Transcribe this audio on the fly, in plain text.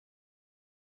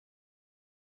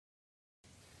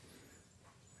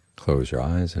close your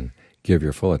eyes and give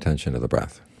your full attention to the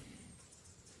breath.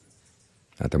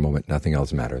 At the moment, nothing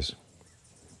else matters.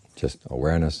 Just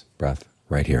awareness, breath,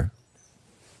 right here.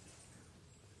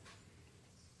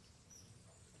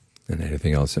 And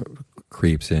anything else that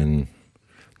creeps in,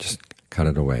 just cut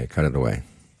it away, cut it away.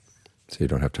 So you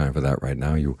don't have time for that right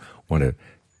now. You want to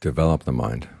develop the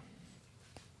mind,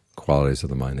 qualities of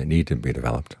the mind that need to be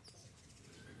developed.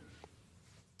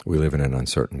 We live in an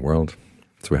uncertain world,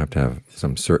 so we have to have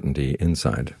some certainty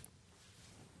inside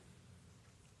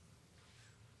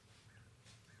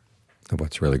of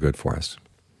what's really good for us.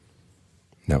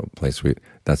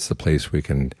 That's the place we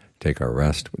can take our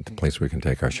rest, the place we can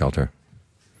take our shelter,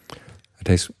 a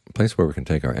place where we can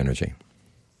take our energy.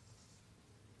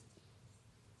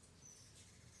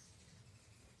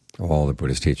 All the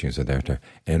Buddhist teachings are there to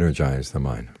energize the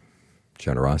mind.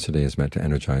 Generosity is meant to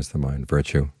energize the mind,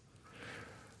 virtue,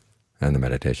 and the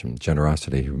meditation.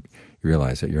 Generosity, you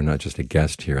realize that you're not just a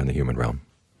guest here in the human realm.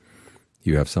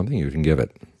 You have something, you can give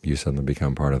it. You suddenly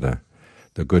become part of the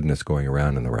goodness going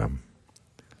around in the realm.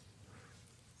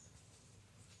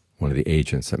 One of the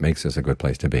agents that makes this a good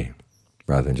place to be.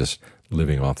 Rather than just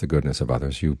living off the goodness of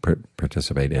others, you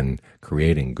participate in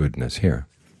creating goodness here.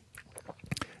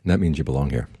 And that means you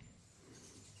belong here.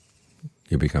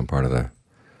 You become part of the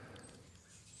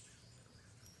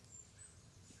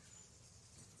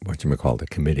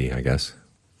committee, I guess.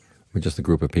 We're just a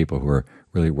group of people who are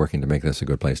really working to make this a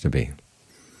good place to be.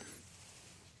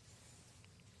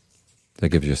 That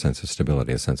gives you a sense of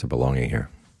stability, a sense of belonging here.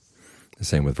 The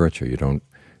same with virtue. You don't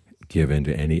give in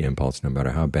to any impulse, no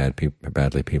matter how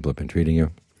badly people have been treating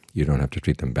you. You don't have to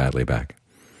treat them badly back.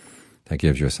 That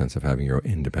gives you a sense of having your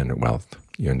independent wealth,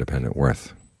 your independent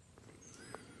worth.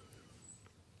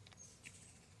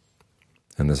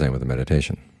 And the same with the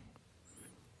meditation.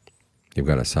 You've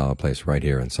got a solid place right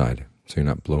here inside, so you're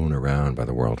not blown around by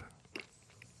the world.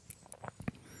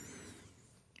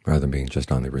 Rather than being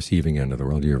just on the receiving end of the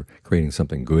world, you're creating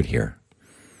something good here.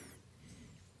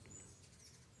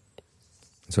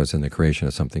 So it's in the creation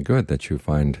of something good that you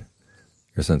find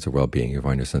your sense of well-being, you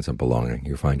find your sense of belonging,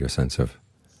 you find your sense of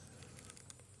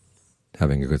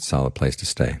having a good solid place to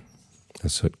stay,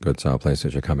 a good solid place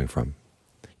that you're coming from.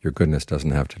 Your goodness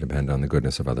doesn't have to depend on the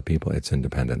goodness of other people, it's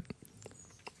independent.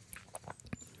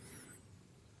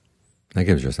 That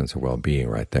gives you a sense of well-being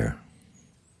right there.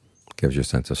 It gives you a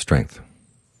sense of strength.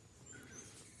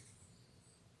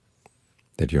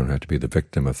 That you don't have to be the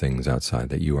victim of things outside,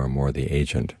 that you are more the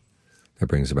agent that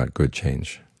brings about good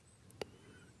change.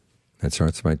 It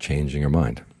starts by changing your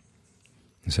mind.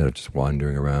 Instead of just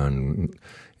wandering around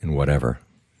in whatever,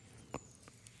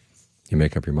 you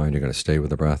make up your mind you're going to stay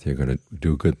with the breath, you're going to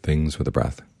do good things with the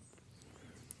breath.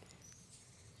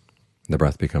 The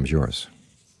breath becomes yours.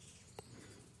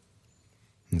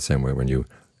 In the same way, when you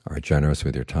are generous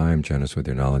with your time, generous with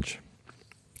your knowledge,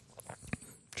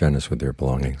 generous with your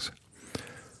belongings,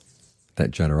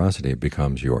 that generosity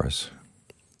becomes yours.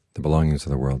 The belongings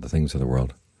of the world, the things of the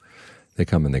world, they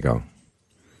come and they go.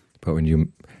 But when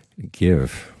you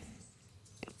give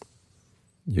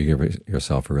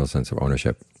yourself a real sense of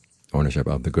ownership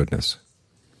of the goodness.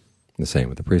 The same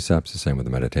with the precepts, the same with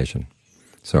the meditation.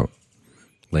 So,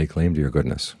 lay claim to your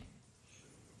goodness.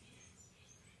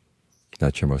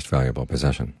 That's your most valuable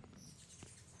possession.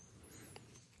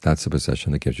 That's the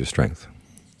possession that gives you strength,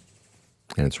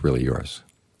 and it's really yours.